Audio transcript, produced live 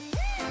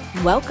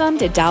Welcome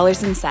to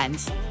Dollars and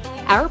Cents.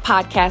 Our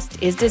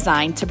podcast is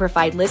designed to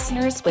provide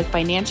listeners with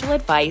financial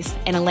advice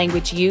in a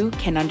language you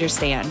can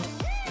understand.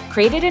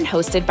 Created and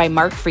hosted by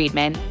Mark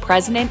Friedman,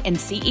 President and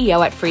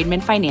CEO at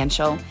Friedman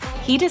Financial,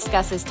 he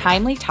discusses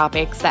timely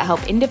topics that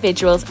help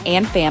individuals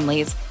and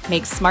families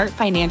make smart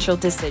financial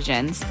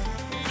decisions.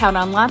 Count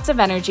on lots of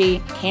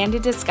energy,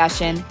 candid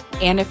discussion,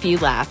 and a few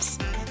laughs.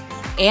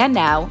 And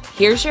now,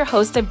 here's your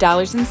host of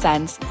Dollars and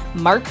Cents,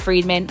 Mark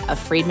Friedman of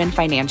Friedman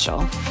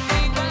Financial.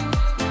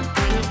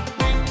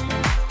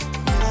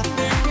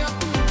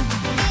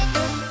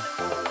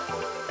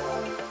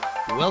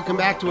 Welcome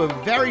back to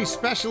a very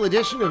special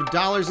edition of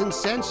Dollars and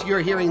Cents. You're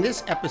hearing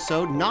this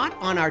episode not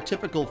on our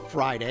typical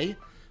Friday,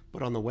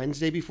 but on the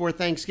Wednesday before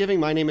Thanksgiving.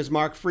 My name is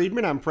Mark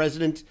Friedman. I'm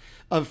president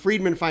of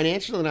Friedman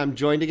Financial, and I'm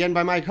joined again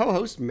by my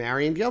co-host,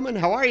 Marion Gilman.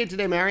 How are you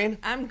today, Marion?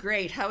 I'm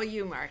great. How are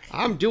you, Mark?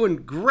 I'm doing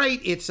great.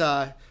 It's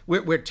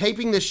we're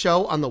taping this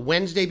show on the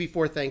Wednesday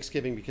before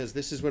Thanksgiving because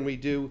this is when we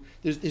do.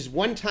 There's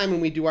one time when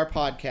we do our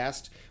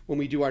podcast, when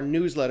we do our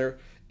newsletter.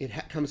 It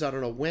comes out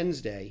on a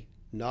Wednesday,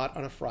 not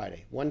on a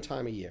Friday. One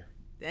time a year.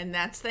 And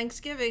that's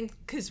Thanksgiving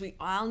because we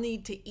all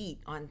need to eat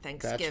on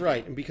Thanksgiving. That's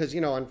right. And because,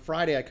 on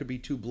Friday I could be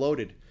too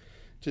bloated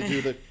to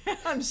do the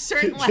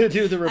to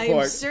do the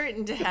report. I'm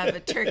certain to have a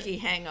turkey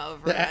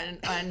hangover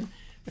on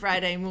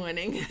Friday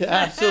morning.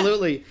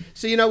 Absolutely.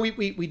 So,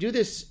 we do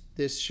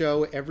this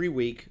show every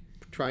week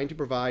trying to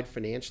provide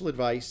financial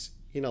advice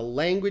in a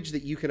language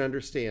that you can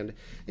understand.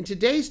 And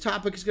today's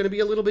topic is going to be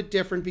a little bit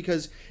different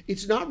because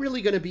it's not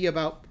really going to be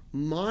about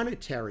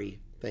monetary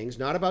things,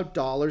 not about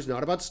dollars,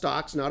 not about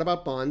stocks, not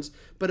about bonds,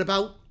 but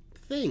about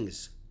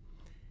things.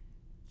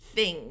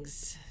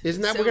 Things.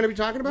 Isn't that what we're going to be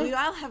talking about? We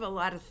all have a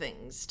lot of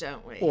things,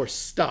 don't we? Or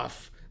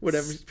stuff,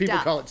 whatever people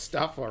call it,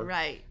 stuff. Or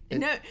right.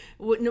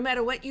 No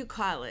matter what you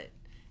call it,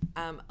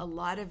 a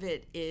lot of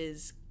it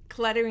is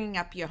cluttering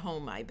up your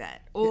home, I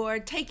bet, or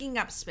taking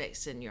up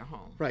space in your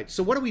home. Right.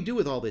 So what do we do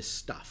with all this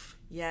stuff?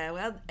 Yeah,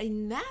 well,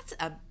 and that's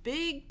a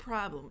big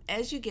problem.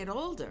 As you get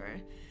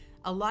older,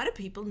 a lot of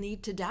people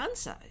need to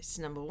downsize,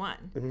 number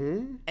one.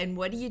 Mm-hmm. And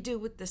what do you do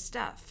with the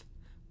stuff?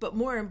 But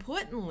more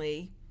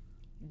importantly,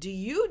 do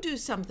you do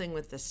something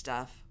with the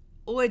stuff,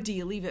 or do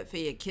you leave it for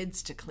your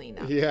kids to clean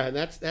up? Yeah, and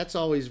that's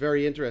always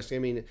very interesting. I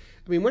mean,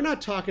 we're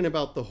not talking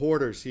about the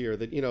hoarders here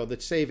that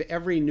that save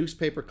every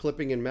newspaper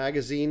clipping and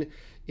magazine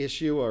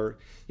issue, or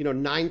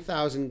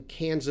 9,000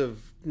 cans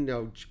of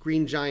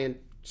Green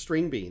Giant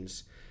string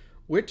beans.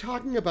 We're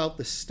talking about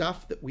the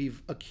stuff that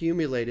we've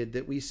accumulated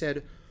that we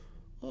said,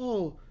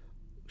 oh,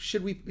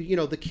 should we,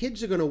 the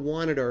kids are going to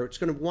want it, or it's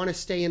going to want to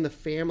stay in the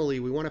family.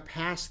 We want to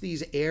pass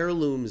these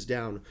heirlooms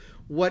down.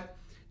 What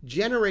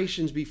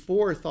generations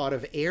before thought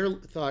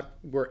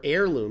were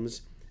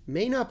heirlooms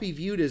may not be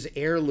viewed as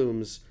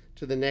heirlooms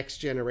to the next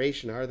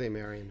generation, are they,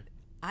 Marion?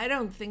 I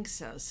don't think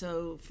so.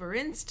 So, for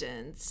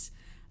instance,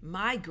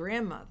 my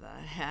grandmother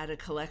had a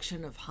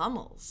collection of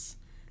Hummels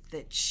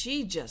that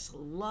she just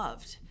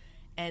loved.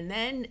 And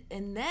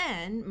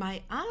then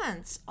my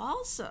aunts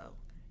also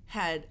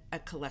had a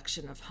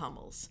collection of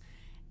Hummels.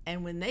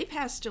 And when they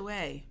passed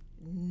away,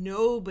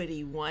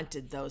 nobody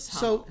wanted those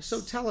Hummels. So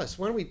tell us,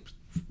 why don't we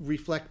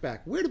reflect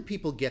back? Where do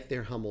people get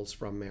their Hummels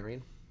from,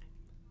 Marion?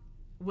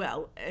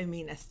 Well,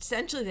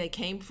 essentially they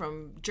came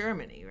from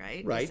Germany,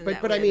 right? Right, Isn't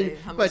but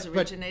Hummels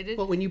originated?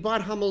 But when you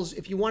bought Hummels,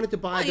 if you wanted to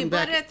buy them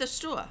back, you bought it at the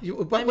store.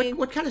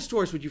 What kind of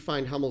stores would you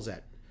find Hummels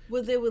at?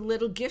 Well, there were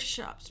little gift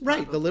shops.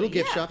 Probably. Right, the little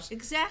gift shops.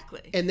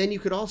 Exactly. And then you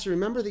could also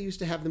remember they used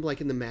to have them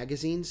like in the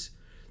magazines.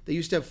 They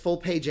used to have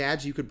full-page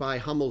ads. You could buy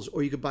Hummels,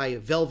 or you could buy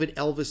Velvet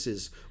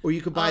Elvises, or you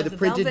could buy the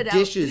printed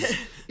dishes.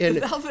 And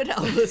the Velvet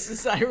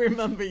Elvises, I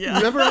remember, yeah.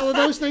 Remember all of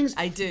those things?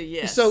 I do,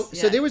 yes. So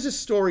there was a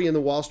story in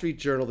the Wall Street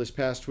Journal this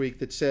past week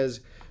that says,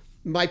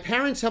 my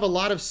parents have a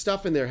lot of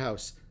stuff in their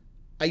house.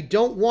 I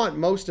don't want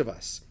most of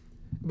us.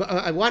 But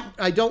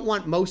I don't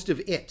want most of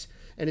it.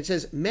 And it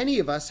says, many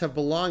of us have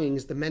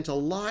belongings that meant a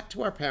lot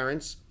to our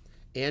parents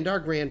and our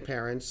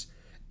grandparents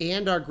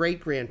and our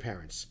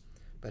great-grandparents.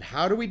 But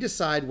how do we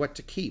decide what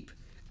to keep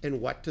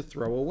and what to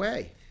throw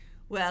away?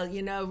 Well,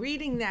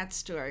 reading that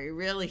story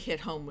really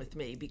hit home with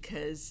me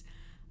because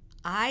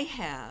I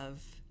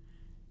have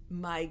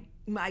my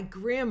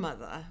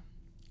grandmother,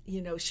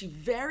 she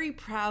very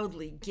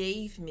proudly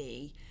gave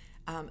me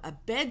a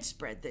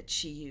bedspread that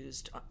she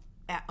used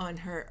on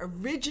her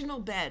original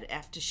bed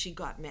after she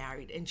got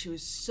married. And she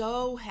was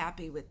so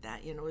happy with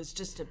that. It was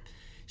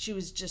she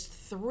was just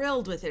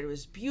thrilled with it. It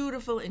was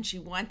beautiful, and she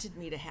wanted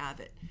me to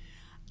have it.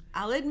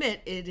 I'll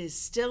admit it is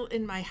still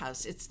in my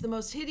house. It's the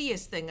most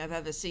hideous thing I've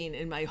ever seen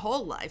in my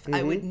whole life. Mm-hmm.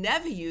 I would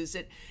never use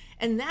it.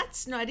 And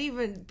that's not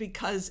even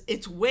because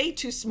it's way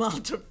too small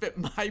to fit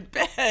my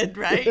bed,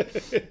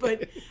 right?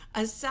 But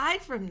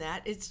aside from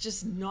that, it's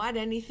just not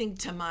anything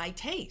to my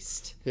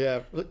taste.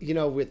 Yeah.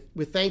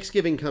 With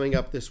Thanksgiving coming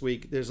up this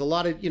week, there's a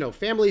lot of,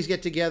 families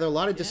get together, a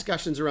lot of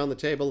discussions around the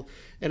table.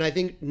 And I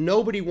think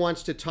nobody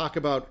wants to talk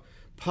about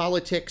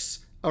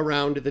politics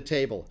around the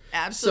table.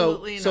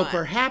 Absolutely not. So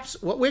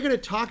perhaps what we're going to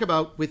talk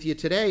about with you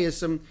today is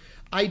some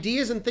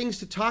ideas and things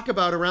to talk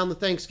about around the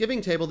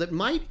Thanksgiving table that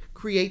might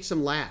create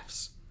some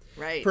laughs.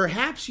 Right.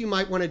 Perhaps you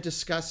might want to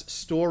discuss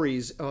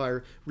stories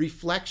or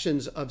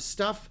reflections of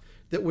stuff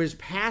that was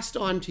passed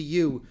on to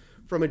you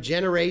from a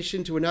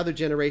generation to another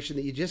generation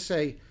that you just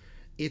say,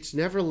 it's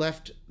never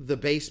left the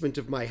basement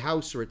of my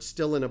house, or it's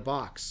still in a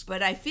box.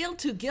 But I feel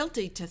too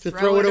guilty to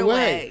throw it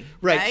away.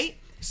 Right.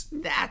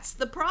 That's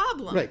the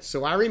problem. Right.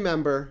 So I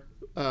remember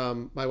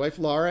my wife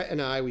Laura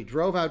and I, we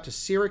drove out to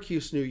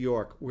Syracuse, New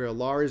York, where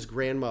Laura's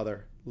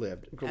grandmother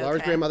lived.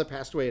 Laura's grandmother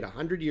passed away at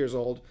 100 years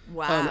old.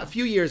 Wow. A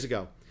few years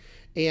ago.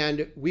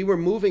 And we were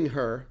moving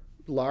her,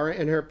 Laura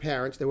and her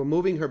parents, they were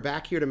moving her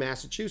back here to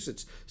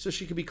Massachusetts so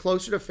she could be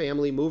closer to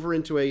family, move her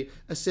into a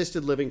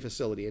assisted living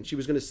facility. And she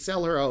was going to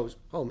sell her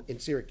home in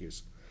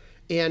Syracuse.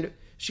 And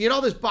she had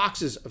all these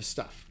boxes of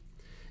stuff.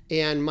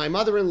 And my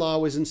mother-in-law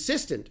was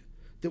insistent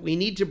that we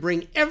need to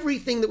bring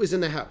everything that was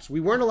in the house. We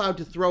weren't allowed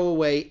to throw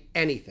away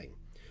anything.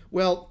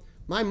 Well,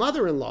 my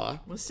mother-in-law...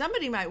 Well,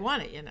 somebody might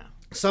want it,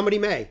 Somebody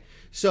may.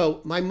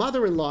 So my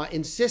mother-in-law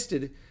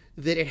insisted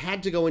that it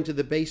had to go into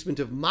the basement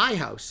of my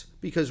house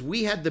because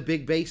we had the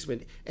big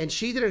basement, and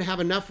she didn't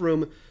have enough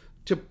room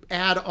to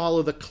add all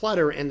of the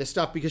clutter and the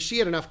stuff because she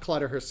had enough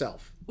clutter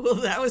herself. Well,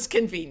 that was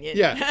convenient.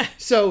 Yeah.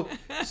 So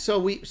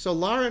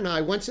Laura and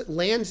I, once it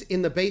lands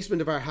in the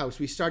basement of our house,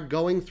 we start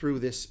going through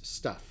this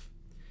stuff.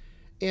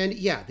 And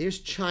yeah, there's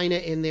china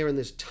in there and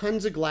there's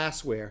tons of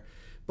glassware,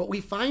 but we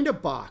find a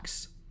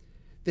box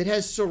that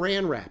has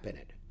saran wrap in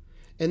it.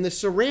 And the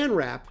saran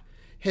wrap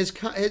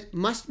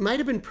might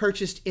have been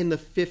purchased in the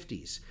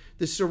 50s.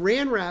 The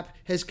saran wrap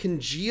has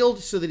congealed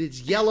so that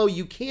it's yellow.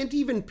 You can't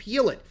even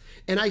peel it.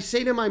 And I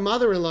say to my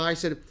mother-in-law, I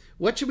said,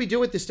 what should we do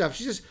with this stuff?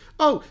 She says,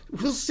 oh,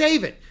 we'll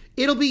save it.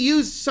 It'll be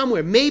used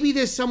somewhere. Maybe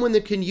there's someone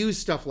that can use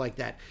stuff like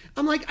that.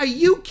 I'm like, are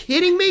you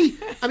kidding me?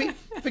 I mean,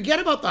 forget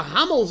about the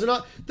Hummels and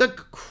all the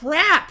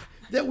crap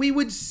that we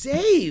would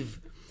save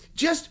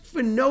just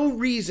for no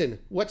reason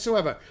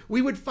whatsoever.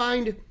 We would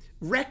find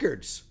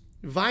records,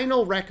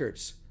 vinyl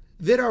records,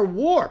 that are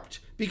warped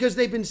because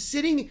they've been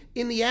sitting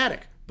in the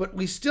attic, but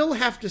we still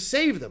have to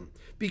save them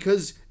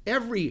because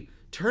every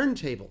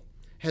turntable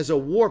has a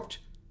warped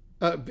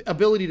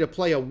ability to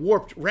play a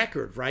warped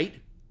record, right?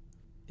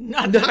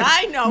 Not that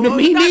I know. No,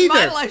 me not neither.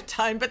 My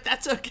lifetime, but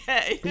that's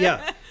okay.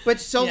 Yeah, but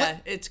so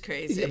it's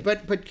crazy.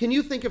 But can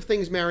you think of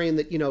things, Marion,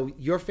 that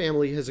your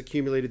family has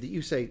accumulated that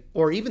you say,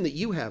 or even that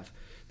you have,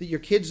 that your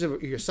kids or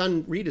your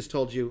son Reed has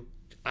told you,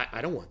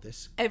 I don't want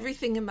this.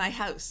 Everything in my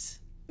house.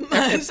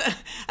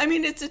 I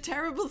mean, it's a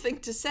terrible thing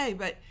to say,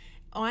 but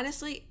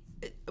honestly,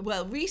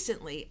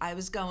 recently I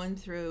was going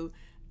through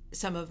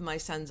some of my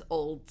son's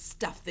old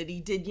stuff that he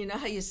did. You know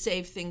how you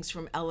save things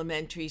from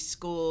elementary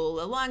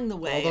school along the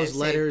way. All those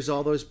letters,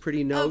 all those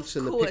pretty notes,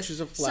 and the pictures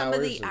of flowers.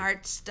 Some of the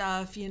art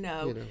stuff,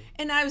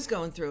 And I was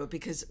going through it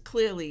because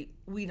clearly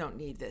we don't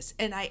need this.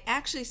 And I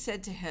actually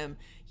said to him,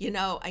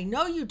 I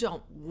know you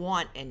don't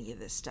want any of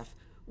this stuff.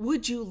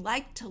 Would you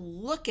like to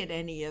look at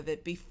any of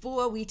it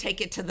before we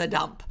take it to the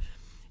dump?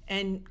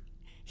 And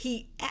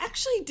he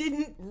actually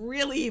didn't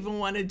really even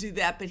want to do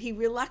that, but he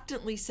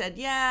reluctantly said,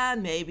 yeah,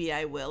 maybe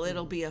I will.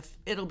 It'll be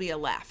a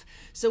laugh.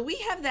 So we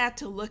have that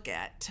to look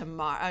at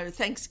tomorrow,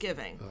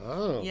 Thanksgiving.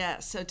 Oh. Yeah,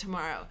 so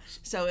tomorrow.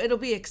 So it'll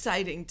be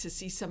exciting to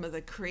see some of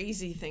the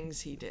crazy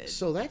things he did.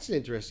 So that's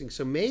interesting.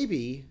 So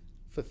maybe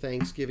for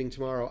Thanksgiving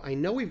tomorrow, I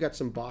know we've got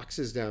some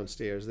boxes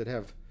downstairs that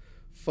have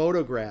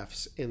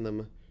photographs in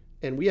them.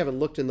 And we haven't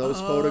looked in those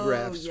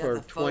photographs for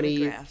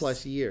 20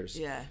 plus years.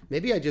 Yeah.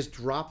 Maybe I just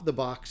drop the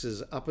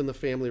boxes up in the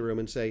family room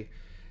and say,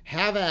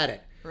 have at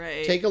it.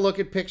 Right. Take a look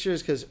at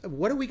pictures, because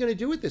what are we going to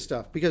do with this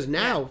stuff? Because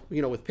now,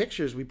 with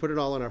pictures, we put it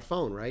all on our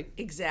phone, right?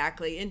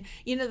 Exactly. And,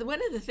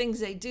 one of the things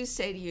they do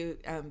say to you,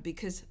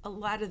 because a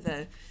lot of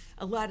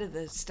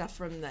the stuff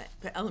from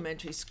the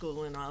elementary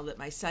school and all that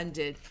my son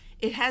did,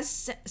 it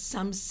has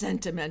some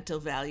sentimental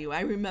value.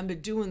 I remember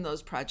doing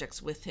those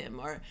projects with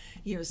him, or,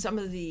 some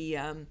of the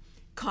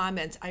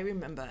comments. I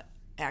remember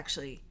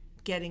actually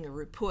getting a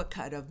report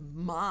card of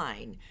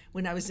mine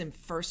when I was in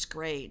first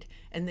grade,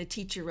 and the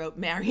teacher wrote,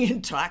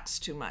 Marion talks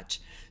too much.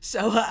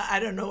 So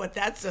I don't know what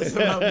that says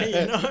about me,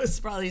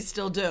 it's probably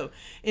still do.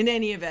 In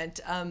any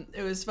event,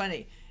 it was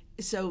funny.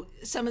 So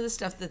some of the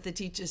stuff that the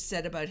teacher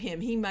said about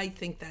him, he might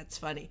think that's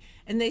funny.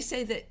 And they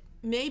say that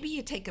maybe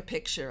you take a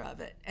picture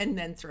of it and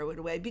then throw it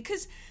away,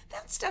 because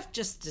that stuff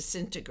just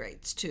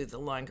disintegrates too the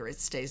longer it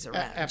stays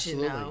around.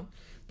 Absolutely.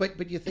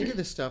 But you think of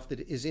the stuff that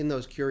is in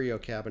those curio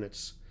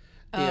cabinets.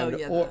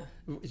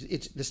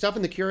 It's the stuff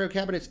in the curio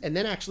cabinets, and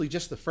then actually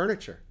just the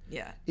furniture.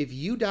 Yeah. If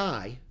you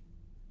die,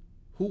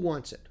 who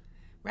wants it?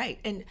 Right.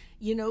 And,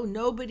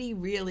 nobody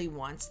really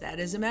wants that.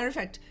 As a matter of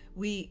fact,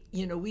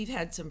 we've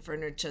had some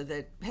furniture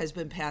that has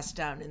been passed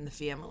down in the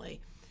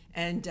family.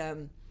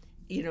 And,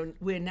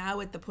 we're now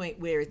at the point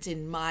where it's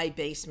in my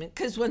basement,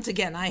 because once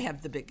again, I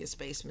have the biggest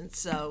basement.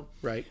 So,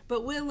 right.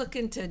 But we're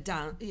looking to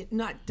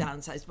not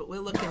downsize, but we're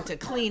looking to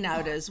clean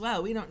out as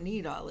well. We don't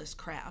need all this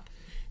crap.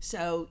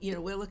 So,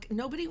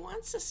 nobody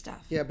wants this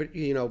stuff. Yeah, but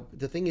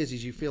the thing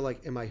is you feel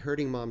like, am I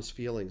hurting mom's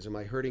feelings? Am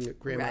I hurting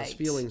grandma's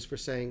feelings for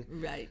saying,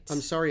 right, I'm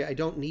sorry, I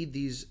don't need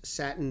these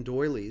satin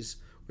doilies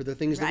or the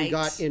things that we Right.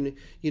 got in,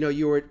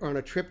 you were on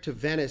a trip to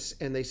Venice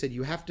and they said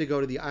you have to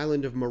go to the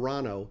island of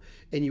Murano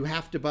and you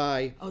have to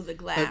buy the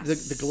glass.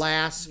 the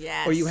glass,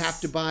 Yes. or you have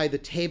to buy the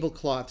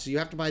tablecloths, you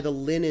have to buy the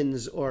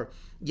linens, or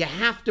you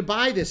have to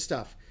buy this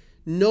stuff.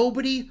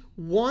 Nobody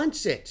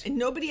wants it. And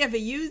nobody ever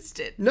used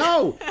it.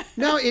 No,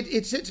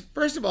 it's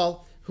first of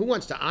all, who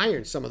wants to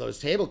iron some of those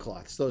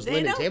tablecloths, those They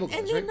linen don't, tablecloths?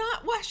 and they're right?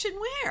 not wash and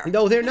wear.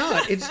 No, they're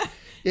not. If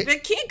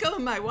it can't go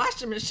in my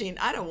washing machine,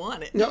 I don't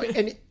want it. No,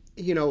 and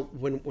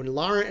when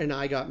Laura and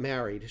I got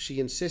married, she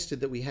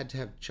insisted that we had to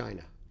have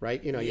china,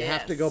 right? You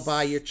have to go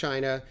buy your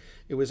china.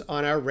 It was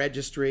on our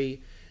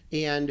registry.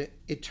 And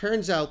it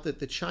turns out that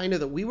the china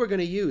that we were going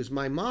to use,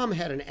 my mom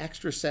had an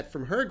extra set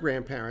from her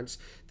grandparents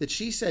that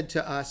she said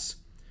to us,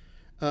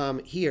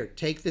 here,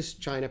 take this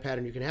china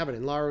pattern, you can have it.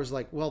 And Laura was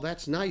like, well,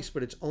 that's nice,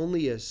 but it's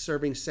only a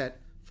serving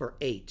set for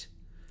 8.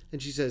 And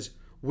she says,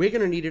 we're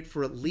going to need it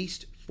for at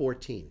least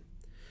 14.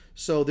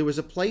 So there was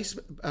a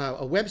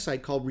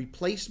website called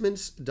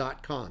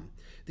replacements.com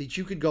that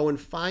you could go and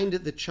find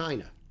the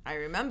china. I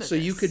remember So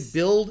this. you could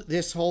build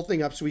this whole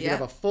thing up so we could Yeah.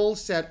 have a full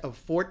set of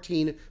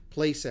 14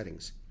 place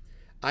settings.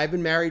 I've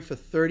been married for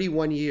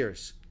 31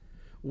 years.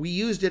 We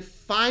used it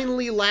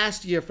finally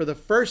last year for the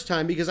first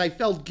time because I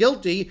felt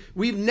guilty.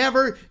 We've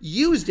never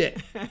used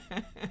it.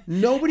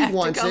 Nobody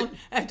wants it.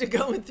 After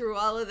going through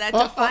all of that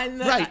to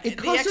find the right. It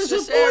the costs us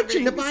extra a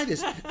fortune to servings. buy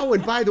this. Oh,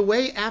 and by the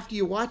way, after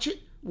you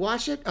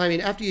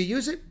after you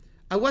use it,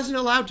 I wasn't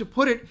allowed to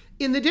put it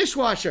in the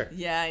dishwasher.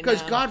 Yeah, I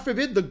Because know. God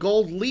forbid the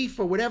gold leaf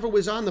or whatever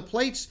was on the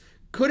plates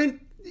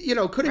couldn't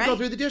go Right.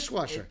 through the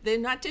dishwasher. They're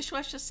not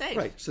dishwasher safe.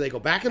 Right. So they go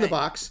back in the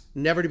box,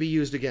 never to be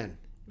used again.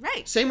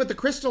 Right. Same with the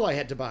crystal I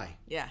had to buy.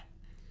 Yeah.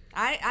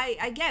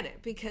 I get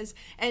it because,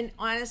 and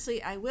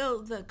honestly, I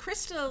will, the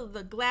crystal,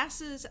 the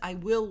glasses, I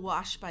will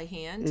wash by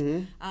hand.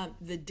 Mm-hmm.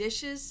 The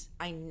dishes,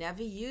 I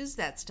never use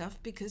that stuff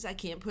because I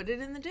can't put it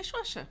in the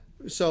dishwasher.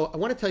 So I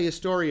want to tell you a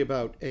story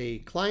about a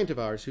client of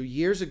ours who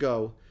years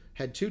ago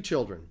had 2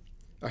 children,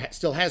 or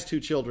still has 2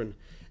 children,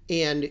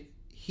 and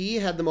he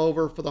had them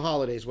over for the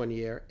holidays one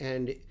year,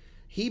 and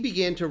he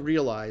began to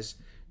realize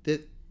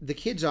that the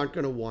kids aren't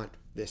going to want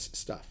this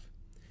stuff.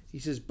 He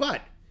says,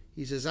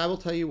 I will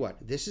tell you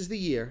what, this is the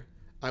year.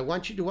 I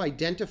want you to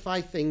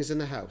identify things in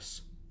the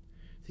house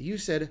that you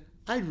said,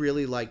 I'd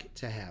really like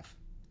to have.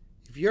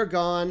 If you're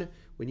gone,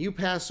 when you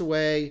pass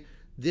away,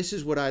 this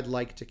is what I'd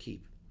like to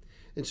keep.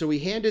 And so he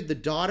handed the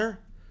daughter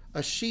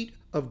a sheet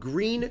of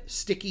green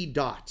sticky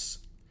dots.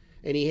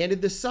 And he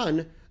handed the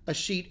son a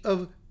sheet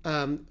of,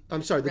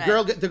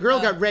 the girl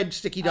got red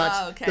sticky dots.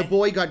 Oh, okay. The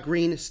boy got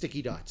green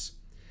sticky dots.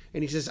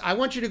 And he says, I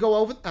want you to go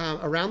over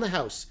around the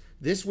house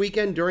this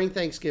weekend during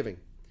Thanksgiving.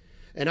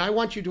 And I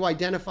want you to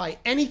identify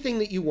anything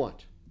that you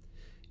want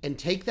and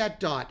take that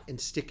dot and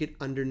stick it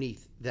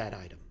underneath that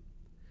item.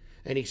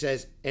 And he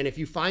says, and if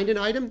you find an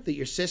item that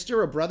your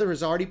sister or brother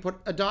has already put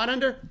a dot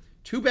under,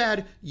 too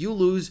bad, you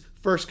lose,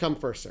 first come,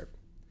 first serve.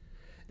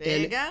 There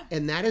you go.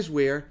 And that is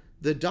where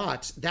the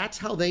dots, that's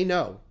how they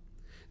know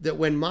that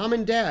when mom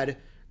and dad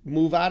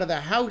move out of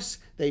the house,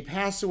 they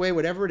pass away,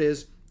 whatever it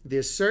is,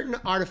 there's certain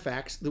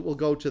artifacts that will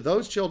go to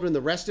those children.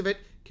 The rest of it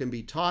can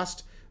be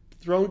tossed,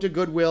 thrown to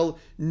Goodwill.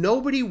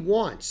 Nobody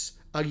wants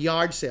a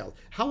yard sale.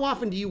 How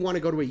often do you want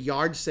to go to a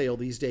yard sale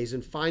these days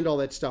and find all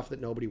that stuff that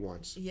nobody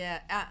wants? Yeah,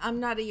 I'm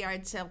not a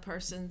yard sale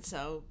person,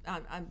 so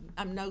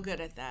I'm no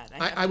good at that.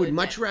 I would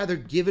much rather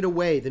give it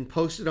away than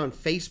post it on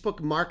Facebook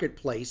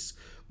Marketplace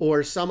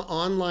or some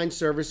online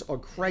service or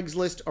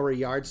Craigslist or a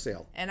yard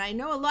sale. And I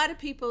know a lot of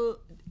people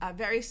are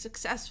very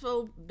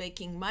successful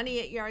making money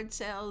at yard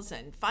sales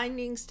and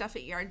finding stuff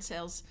at yard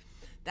sales.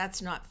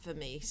 That's not for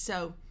me.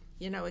 So,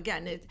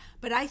 again,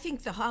 but I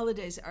think the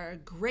holidays are a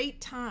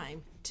great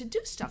time to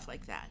do stuff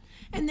like that.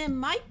 And there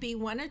might be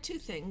 1 or 2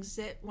 things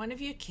that one of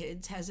your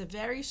kids has a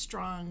very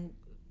strong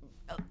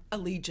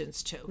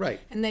allegiance to. Right.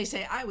 And they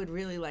say, I would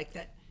really like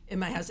that in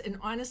my house. And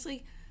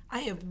honestly, I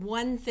have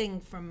one thing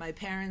from my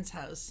parents'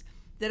 house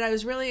that I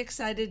was really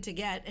excited to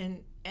get,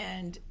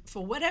 and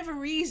for whatever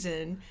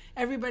reason,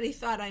 everybody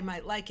thought I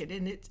might like it.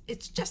 And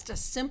it's just a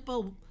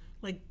simple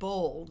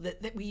bowl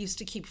that we used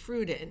to keep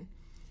fruit in,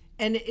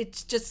 and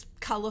it's just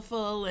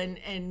colorful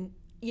and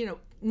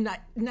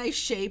nice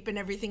shape and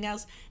everything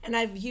else. And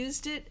I've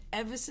used it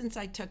ever since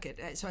I took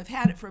it. So I've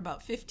had it for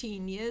about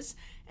 15 years,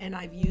 and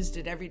I've used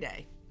it every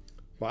day.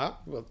 Wow.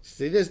 Well,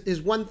 see,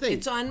 there's one thing.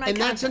 It's on my and contract,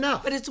 that's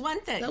enough. But it's one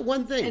thing. That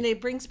one thing. And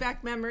it brings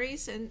back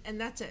memories, and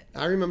that's it.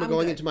 I remember I'm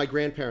going good. into my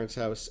grandparents'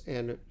 house,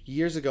 and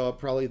years ago,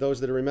 probably those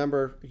that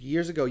remember,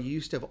 years ago, you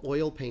used to have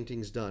oil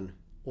paintings done,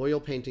 oil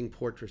painting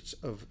portraits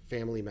of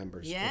family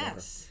members. Yes.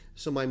 Whatever.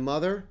 So my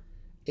mother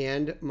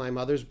and my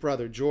mother's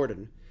brother,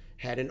 Jordan,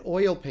 had an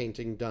oil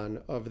painting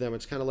done of them.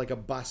 It's kind of like a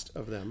bust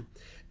of them.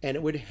 And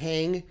it would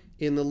hang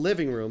in the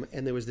living room,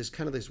 and there was this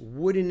kind of this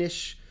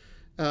woodenish,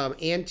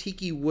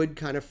 antique-y wood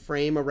kind of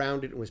frame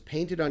around it. It was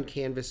painted on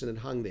canvas, and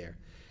it hung there.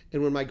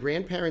 And when my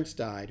grandparents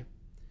died,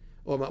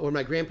 or when one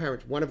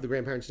of the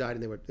grandparents died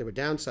and they were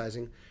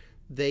downsizing,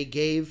 they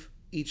gave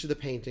each of the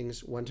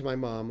paintings, one to my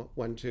mom,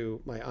 one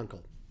to my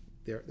uncle,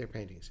 their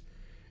paintings.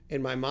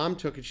 And my mom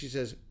took it, she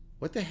says,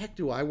 what the heck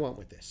do I want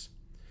with this?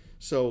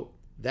 So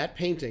that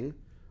painting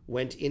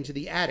went into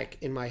the attic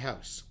in my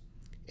house.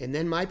 And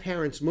then my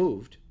parents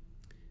moved,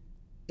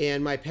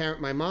 and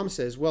my mom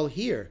says, well,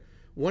 here,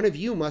 one of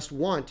you must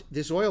want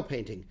this oil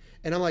painting.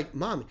 And I'm like,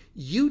 Mom,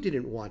 you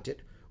didn't want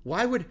it.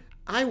 Why would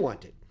I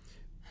want it?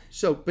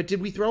 So, but did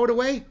we throw it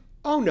away?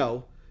 Oh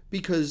no,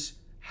 because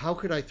how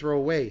could I throw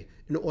away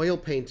an oil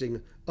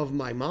painting of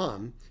my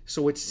mom?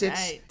 So it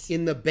sits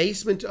in the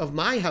basement of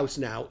my house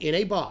now in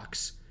a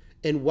box.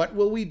 And what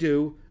will we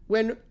do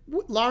when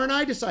Laura and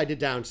I decide to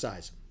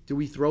downsize? Do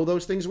we throw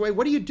those things away?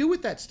 What do you do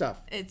with that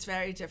stuff? It's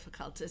very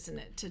difficult, isn't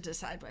it, to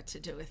decide what to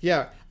do with it?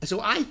 Yeah. So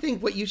I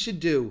think what you should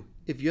do,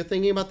 if you're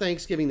thinking about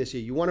Thanksgiving this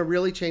year, you want to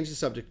really change the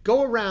subject,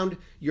 go around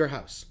your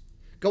house.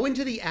 Go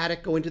into the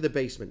attic, go into the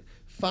basement.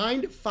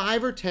 Find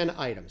 5 or 10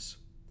 items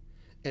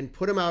and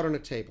put them out on a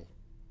table.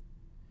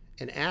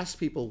 And ask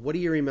people, what do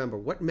you remember?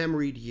 What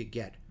memory do you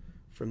get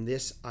from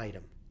this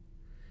item?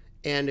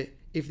 And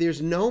if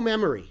there's no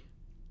memory,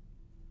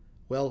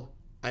 well,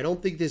 I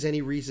don't think there's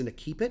any reason to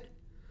keep it.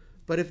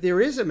 But if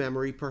there is a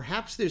memory,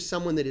 perhaps there's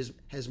someone that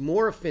has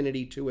more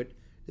affinity to it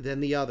than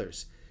the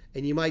others.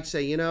 And you might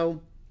say,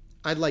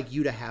 I'd like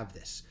you to have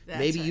this.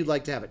 Maybe you'd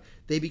like to have it.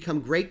 They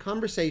become great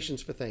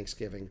conversations for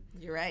Thanksgiving.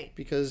 You're right.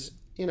 Because,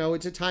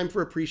 it's a time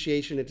for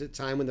appreciation. It's a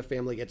time when the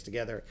family gets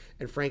together.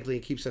 And frankly,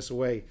 it keeps us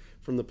away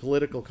from the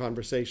political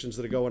conversations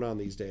that are going on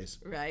these days.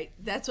 Right.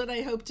 That's what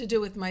I hope to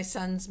do with my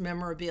son's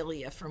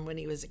memorabilia from when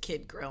he was a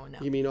kid growing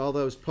up. You mean all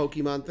those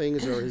Pokemon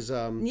things or his...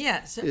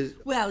 Yes.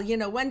 Well,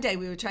 one day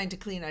we were trying to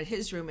clean out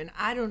his room, and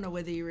I don't know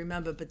whether you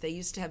remember, but they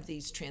used to have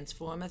these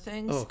transformer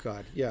things. Oh,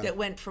 God, yeah. That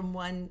went from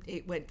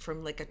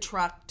like a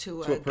truck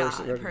to a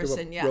person,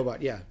 to a yeah.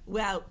 robot, yeah.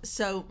 Well,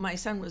 so my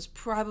son was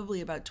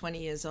probably about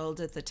 20 years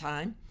old at the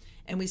time,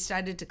 and we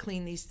started to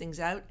clean these things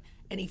out,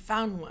 and he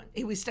found one.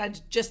 We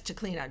started just to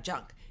clean out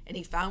junk. And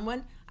he found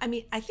one. I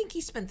mean, I think he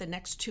spent the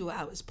next 2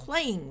 hours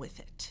playing with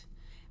it,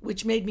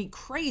 which made me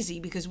crazy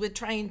because we're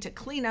trying to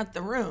clean out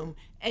the room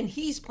and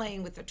he's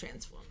playing with the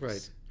Transformers.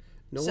 Right.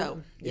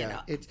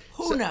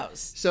 Who knows?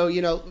 So,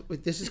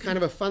 this is kind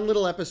of a fun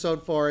little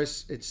episode for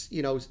us. It's,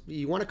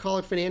 you want to call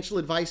it financial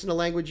advice in a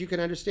language you can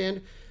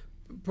understand.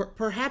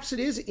 Perhaps it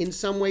is in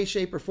some way,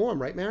 shape, or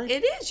form, right, Mary?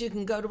 It is. You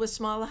can go to a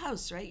smaller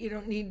house, right? You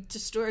don't need to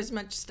store as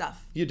much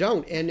stuff. You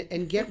don't.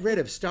 And get rid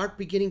of, start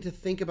beginning to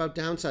think about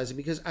downsizing,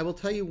 because I will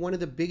tell you, one of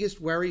the biggest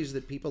worries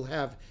that people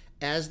have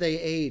as they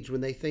age,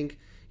 when they think,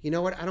 you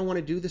know what, I don't want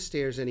to do the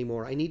stairs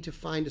anymore. I need to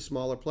find a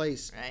smaller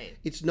place. Right.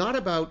 It's not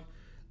about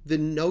the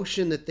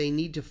notion that they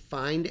need to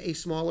find a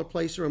smaller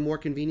place or a more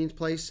convenient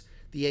place.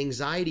 The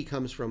anxiety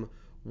comes from,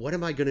 what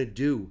am I going to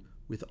do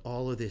with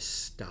all of this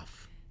stuff?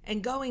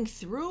 And going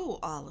through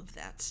all of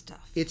that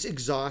stuff. It's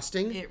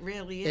exhausting. It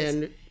really is.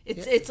 And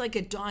it's like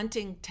a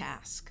daunting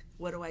task.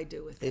 What do I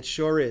do with it? It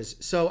sure is.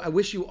 So I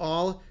wish you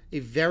all a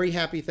very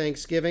happy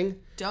Thanksgiving.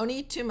 Don't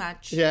eat too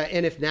much. Yeah,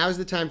 and if now's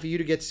the time for you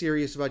to get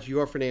serious about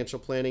your financial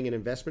planning and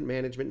investment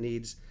management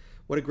needs,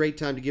 what a great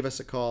time to give us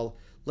a call.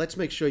 Let's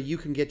make sure you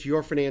can get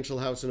your financial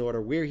house in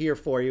order. We're here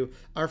for you.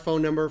 Our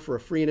phone number for a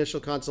free initial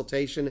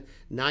consultation,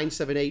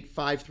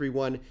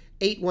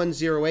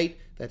 978-531-8108.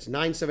 That's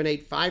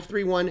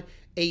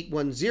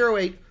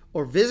 978-531-8108.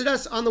 Or visit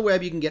us on the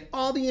web. You can get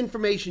all the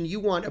information you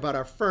want about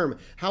our firm,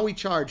 how we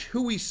charge,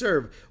 who we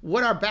serve,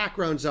 what our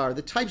backgrounds are,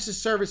 the types of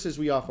services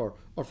we offer,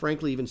 or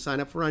frankly, even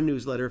sign up for our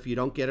newsletter if you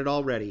don't get it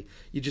already.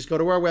 You just go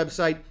to our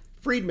website,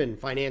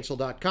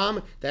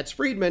 FriedmanFinancial.com. That's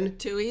Friedman.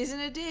 2 E's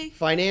and a D.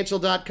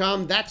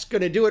 Financial.com. That's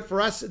going to do it for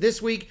us this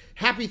week.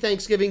 Happy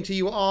Thanksgiving to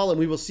you all, and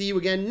we will see you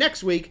again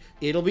next week.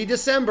 It'll be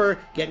December,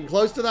 getting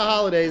close to the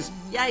holidays.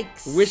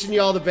 Yikes. Wishing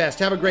you all the best.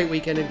 Have a great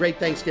weekend and great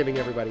Thanksgiving,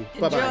 everybody.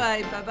 Bye-bye.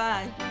 Enjoy.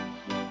 Bye-bye.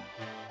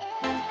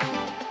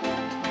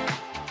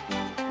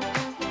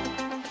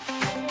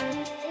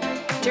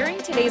 During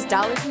today's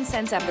Dollars and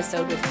Cents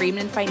episode with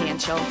Friedman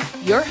Financial,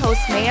 your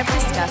host may have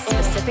discussed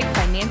specific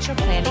financial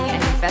planning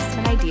and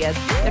investment ideas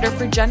that are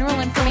for general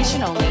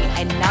information only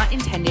and not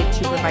intended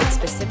to provide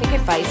specific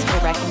advice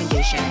or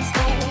recommendations.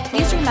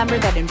 Please remember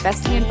that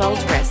investing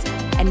involves risk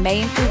and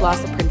may include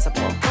loss of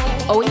principal.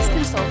 Always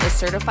consult a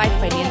certified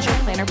financial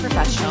planner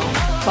professional,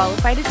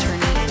 qualified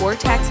attorney, or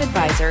tax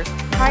advisor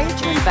prior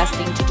to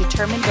investing to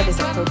determine what is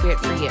appropriate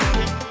for you.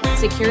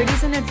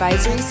 Securities and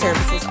advisory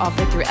services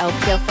offered through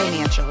LPL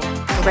Financial,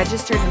 a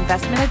registered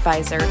investment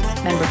advisor,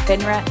 member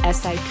FINRA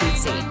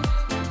SIPC.